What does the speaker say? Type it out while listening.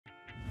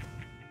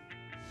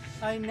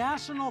A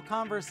national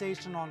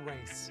conversation on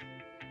race.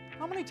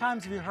 How many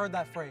times have you heard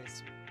that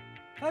phrase?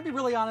 Can I be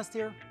really honest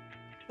here?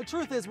 The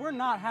truth is, we're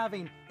not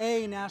having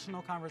a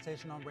national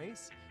conversation on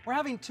race. We're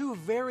having two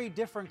very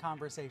different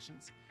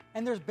conversations,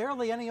 and there's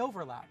barely any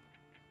overlap.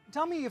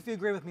 Tell me if you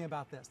agree with me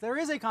about this. There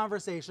is a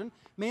conversation,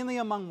 mainly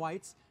among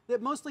whites,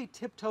 that mostly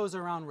tiptoes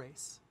around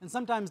race and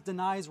sometimes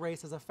denies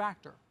race as a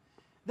factor.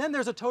 Then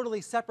there's a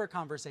totally separate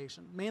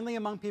conversation, mainly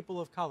among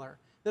people of color,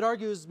 that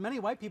argues many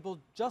white people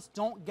just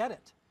don't get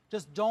it,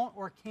 just don't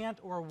or can't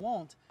or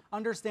won't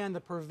understand the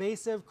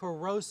pervasive,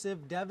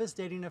 corrosive,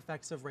 devastating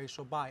effects of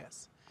racial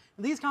bias.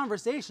 And these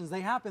conversations,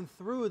 they happen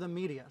through the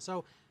media.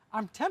 So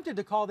I'm tempted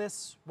to call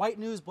this white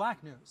news,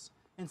 black news,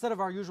 instead of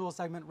our usual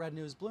segment, red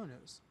news, blue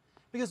news.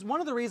 Because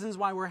one of the reasons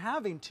why we're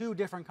having two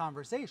different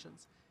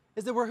conversations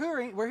is that we're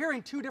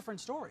hearing two different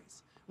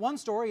stories. One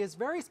story is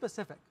very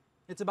specific.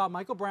 It's about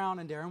Michael Brown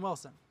and Darren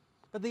Wilson.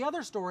 But the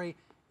other story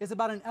is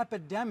about an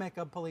epidemic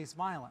of police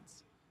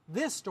violence.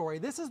 This story,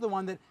 this is the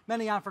one that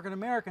many African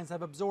Americans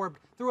have absorbed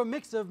through a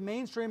mix of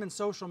mainstream and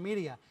social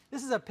media.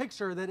 This is a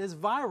picture that is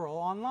viral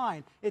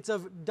online. It's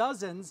of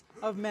dozens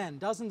of men,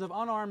 dozens of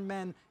unarmed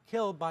men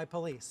killed by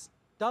police,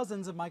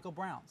 dozens of Michael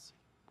Browns.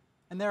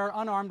 And there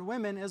are unarmed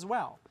women as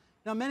well.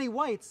 Now, many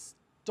whites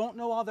don't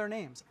know all their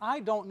names. I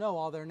don't know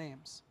all their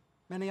names.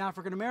 Many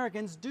African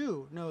Americans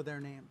do know their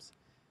names.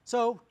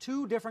 So,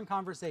 two different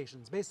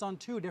conversations based on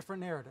two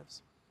different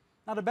narratives.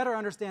 Now, to better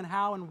understand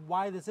how and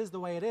why this is the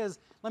way it is,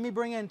 let me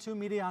bring in two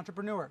media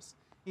entrepreneurs.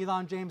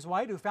 Elon James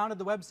White, who founded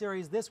the web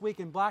series This Week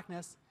in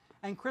Blackness,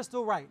 and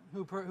Crystal Wright,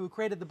 who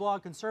created the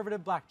blog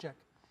Conservative Black Chick.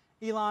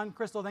 Elon,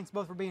 Crystal, thanks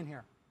both for being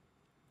here.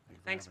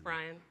 Thanks,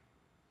 Brian.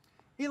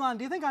 Elon,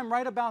 do you think I'm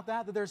right about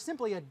that? That there's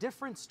simply a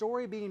different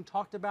story being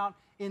talked about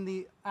in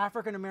the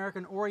African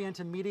American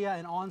oriented media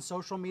and on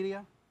social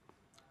media?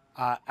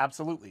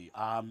 Absolutely.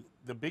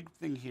 The big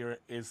thing here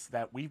is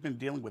that we've been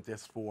dealing with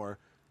this for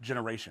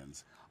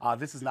generations.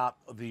 This is not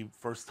the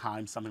first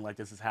time something like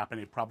this has happened.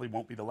 It probably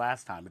won't be the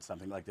last time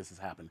something like this has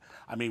happened.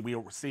 I mean, we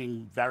are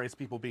seeing various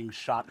people being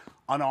shot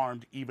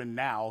unarmed even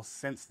now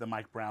since the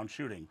Mike Brown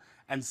shooting.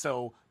 And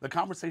so the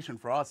conversation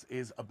for us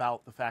is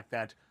about the fact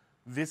that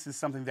this is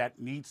something that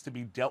needs to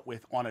be dealt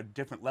with on a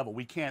different level.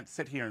 We can't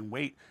sit here and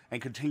wait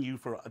and continue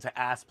to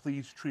ask,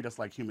 please treat us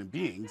like human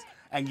beings.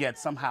 And yet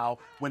somehow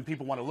when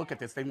people want to look at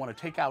this, they want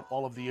to take out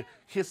all of the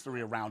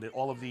history around it,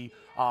 all of the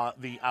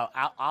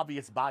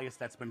obvious bias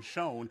that's been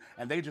shown,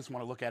 and they just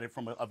want to look at it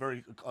from a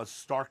very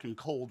stark and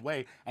cold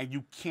way. And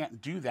you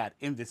can't do that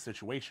in this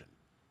situation.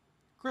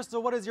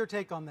 Crystal, what is your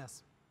take on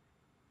this?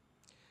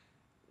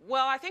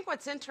 Well, I think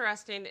what's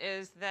interesting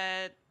is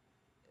that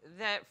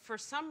for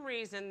some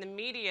reason the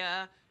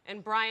media,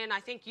 and Brian, I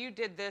think you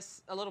did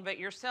this a little bit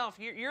yourself,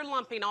 you're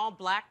lumping all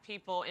black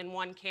people in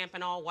one camp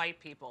and all white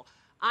people.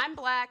 I'm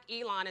black,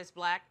 Elon is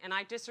black, and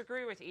I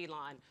disagree with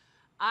Elon.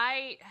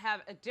 I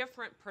have a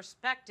different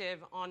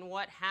perspective on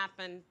what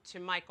happened to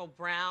Michael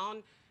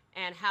Brown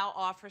and how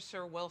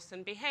Officer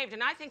Wilson behaved.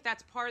 And I think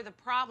that's part of the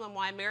problem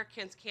why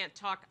Americans can't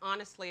talk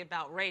honestly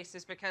about race,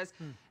 is because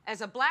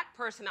as a black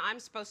person, I'm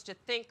supposed to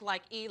think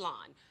like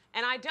Elon.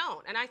 And I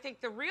don't. And I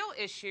think the real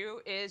issue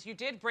is, you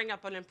did bring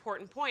up an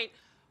important point,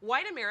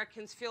 white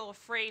Americans feel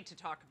afraid to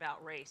talk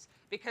about race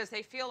because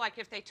they feel like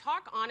if they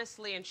talk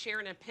honestly and share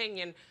an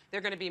opinion, they're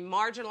going to be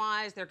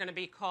marginalized, they're going to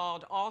be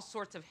called all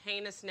sorts of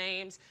heinous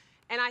names.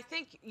 And I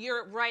think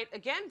you're right,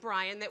 again,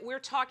 Brian, that we're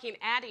talking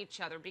at each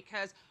other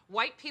because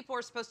white people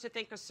are supposed to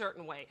think a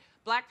certain way.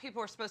 Black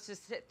people are supposed to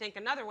think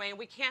another way, and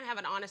we can't have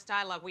an honest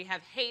dialogue. We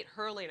have hate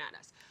hurling at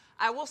us.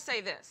 I will say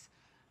this.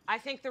 I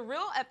think the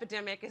real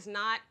epidemic is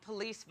not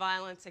police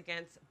violence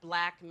against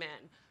black men.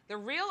 The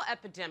real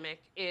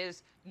epidemic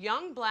is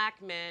young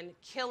black men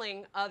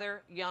killing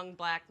other young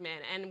black men.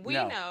 And we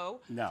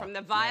know from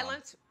the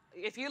violence...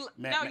 If you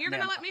no, you're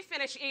going to let me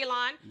finish,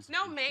 Elon.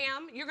 No,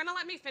 ma'am, you're going to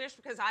let me finish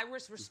because I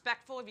was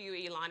respectful of you,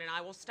 Elon, and I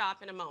will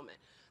stop in a moment.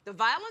 The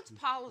Violence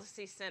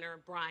Policy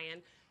Center,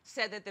 Brian,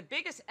 said that the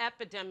biggest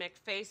epidemic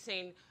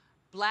facing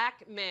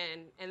black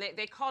men, and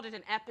they called it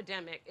an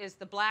epidemic, is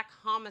the black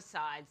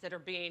homicides that are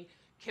being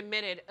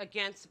committed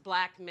against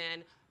black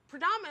men,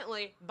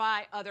 predominantly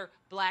by other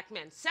black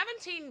men.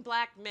 17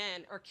 black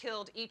men are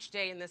killed each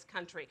day in this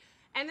country.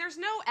 And there's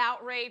no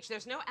outrage,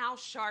 there's no Al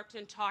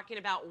Sharpton talking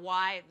about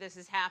why this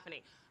is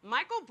happening.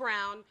 Michael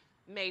Brown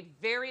made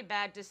very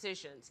bad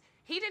decisions.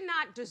 He did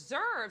not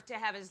deserve to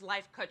have his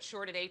life cut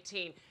short at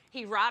 18.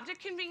 He robbed a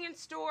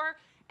convenience store,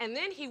 and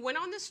then he went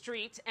on the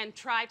streets and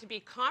tried to be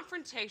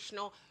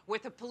confrontational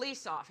with a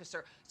police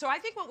officer. So I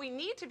think what we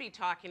need to be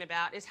talking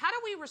about is, how do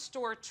we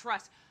restore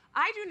trust?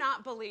 I do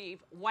not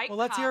believe white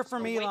cops hear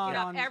from are waking Elon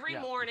up every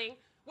morning.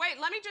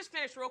 Wait, let me just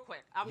finish real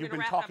quick. I'm going to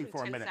wrap up in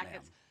 10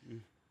 seconds.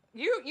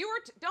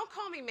 Don't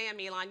call me ma'am,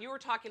 Elon. You were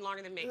talking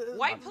longer than me.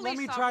 White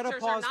police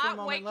officers are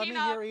not waking up.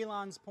 Let me hear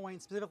Elon's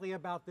point specifically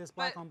about this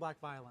black-on-black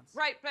violence.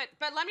 Right, but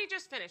let me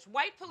just finish.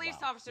 White police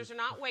officers are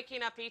not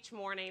waking up each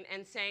morning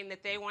and saying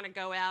that they want to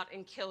go out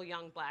and kill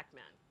young black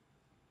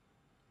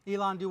men.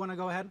 Elon, do you want to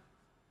go ahead?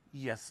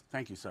 Yes,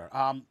 thank you, sir.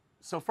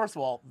 So first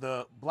of all,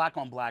 the black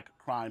on black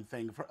crime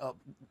thing,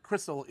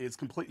 Crystal is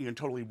completely and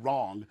totally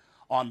wrong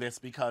on this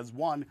because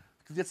one,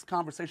 this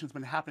conversation's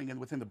been happening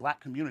within the black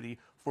community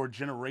for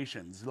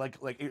generations. Like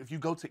if you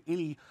go to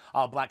any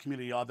black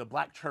community or the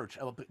black church,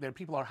 there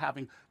people are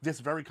having this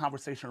very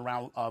conversation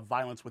around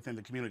violence within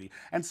the community.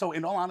 And so,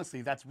 in all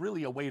honesty, that's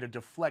really a way to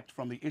deflect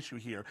from the issue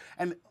here.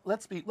 And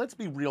let's be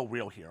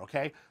real here,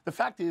 okay? The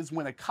fact is,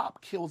 when a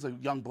cop kills a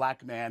young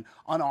black man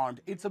unarmed,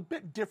 it's a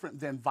bit different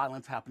than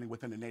violence happening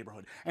within the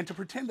neighborhood. And to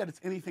pretend that it's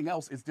anything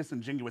else is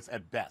disingenuous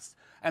at best.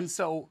 And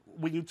so,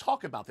 when you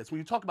talk about this, when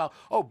you talk about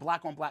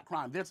black on black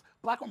crime, this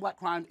black on black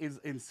crime is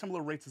in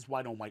similar rates as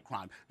white on white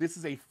crime. This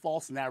is a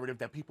false narrative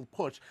that people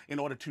push in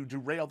order to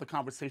derail the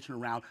conversation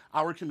around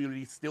our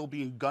community still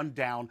being gunned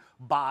down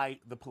by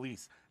the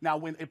police. Now,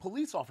 when a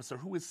police officer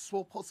who is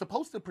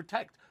supposed to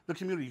protect the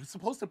community, who's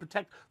supposed to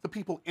protect the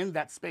people in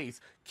that space,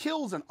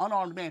 kills an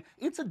unarmed man,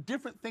 it's a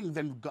different thing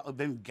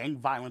than gang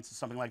violence or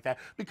something like that,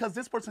 because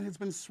this person has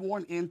been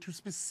sworn in to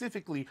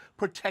specifically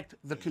protect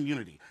the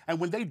community.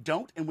 And when they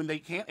don't, and when they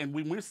can't, and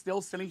when we're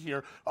still sitting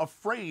here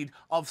afraid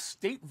of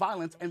state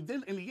violence, and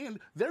then in the end,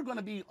 they're going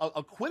to be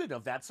acquitted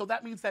of that. So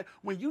that means that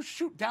when you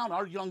shoot down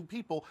our young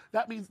people,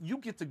 that means you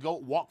get to go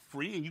walk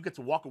free and you get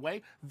to walk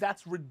away.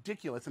 That's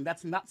ridiculous, and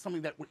that's not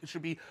something that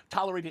should be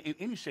tolerated in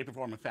any shape, or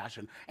form, or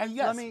fashion. And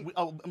yes,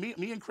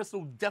 me and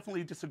Crystal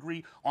definitely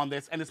disagree on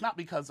this, and it's not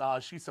because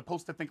she's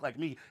supposed to think like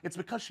me. It's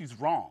because she's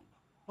wrong.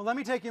 Well, let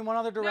me take you in one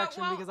other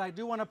direction because I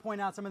do want to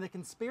point out some of the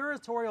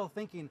conspiratorial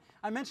thinking.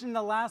 I mentioned in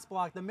the last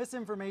block the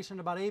misinformation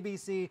about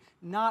ABC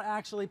not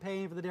actually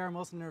paying for the Darren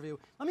Wilson interview.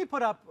 Let me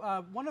put up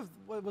one of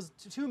what was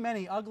too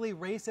many ugly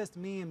racist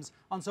memes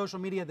on social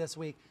media this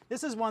week.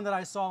 This is one that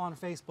I saw on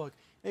Facebook.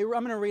 I'm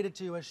going to read it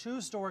to you. A shoe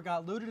store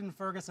got looted in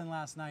Ferguson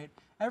last night.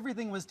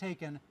 Everything was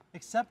taken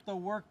except the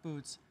work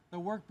boots. The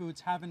work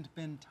boots haven't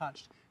been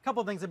touched. A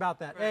couple things about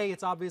that. Right. A,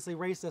 it's obviously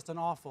racist and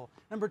awful.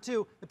 Number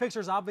two, the picture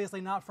is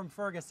obviously not from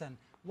Ferguson.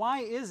 Why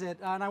is it,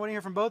 and I want to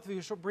hear from both of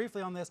you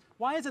briefly on this,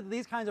 why is it that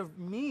these kinds of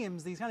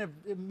memes, these kind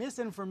of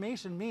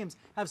misinformation memes,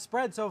 have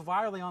spread so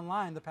virally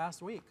online the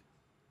past week?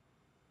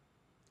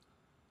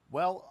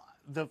 Well,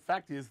 the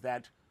fact is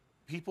that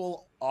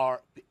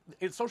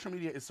social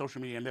media is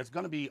social media, and there's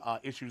going to be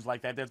issues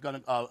like that. There's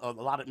going to a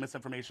lot of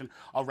misinformation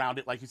around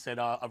it, like you said,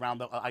 around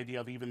the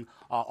idea of even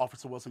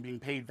Officer Wilson being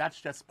paid.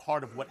 That's just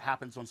part of what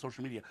happens on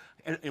social media.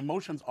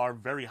 Emotions are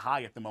very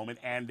high at the moment,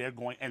 and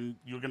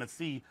you're going to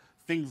see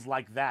things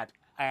like that.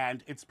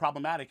 And it's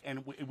problematic,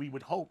 and we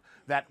would hope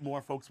that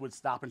more folks would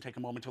stop and take a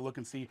moment to look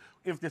and see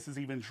if this is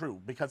even true.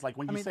 Because, like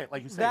you said,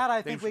 that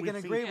I think we can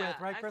agree with,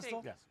 right,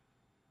 Crystal? Yes.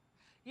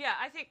 Yeah,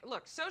 I think,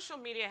 look, social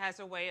media has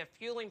a way of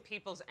fueling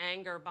people's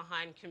anger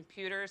behind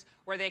computers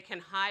where they can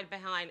hide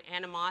behind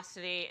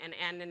animosity and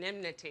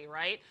anonymity,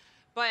 right?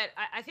 But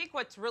I think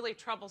what's really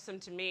troublesome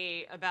to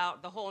me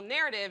about the whole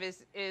narrative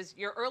is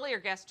your earlier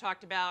guest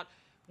talked about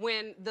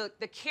when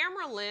the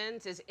camera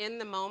lens is in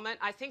the moment.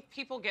 I think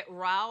people get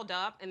riled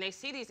up and they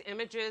see these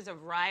images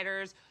of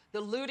rioters,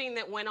 the looting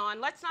that went on.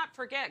 Let's not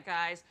forget,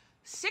 guys,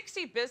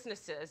 60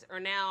 businesses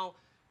are now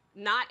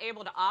not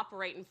able to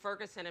operate in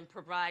Ferguson and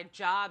provide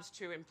jobs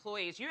to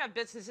employees. You have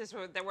businesses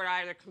that were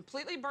either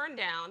completely burned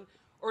down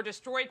or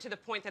destroyed to the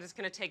point that it's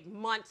going to take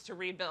months to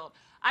rebuild.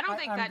 I don't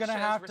think that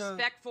shows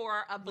respect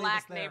for a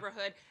black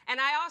neighborhood.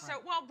 And I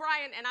also, well,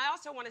 Brian, and I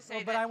also want to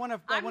say but I want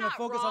to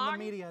focus on the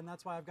media, and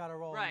that's why I've got a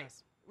role in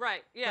this.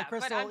 Right, yeah.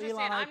 Crystal, but I'm just Elon,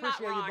 saying, I I'm not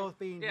appreciate wrong. you both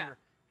being here.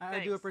 I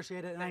do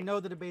appreciate it, and I know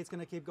the debate's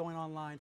going to keep going online.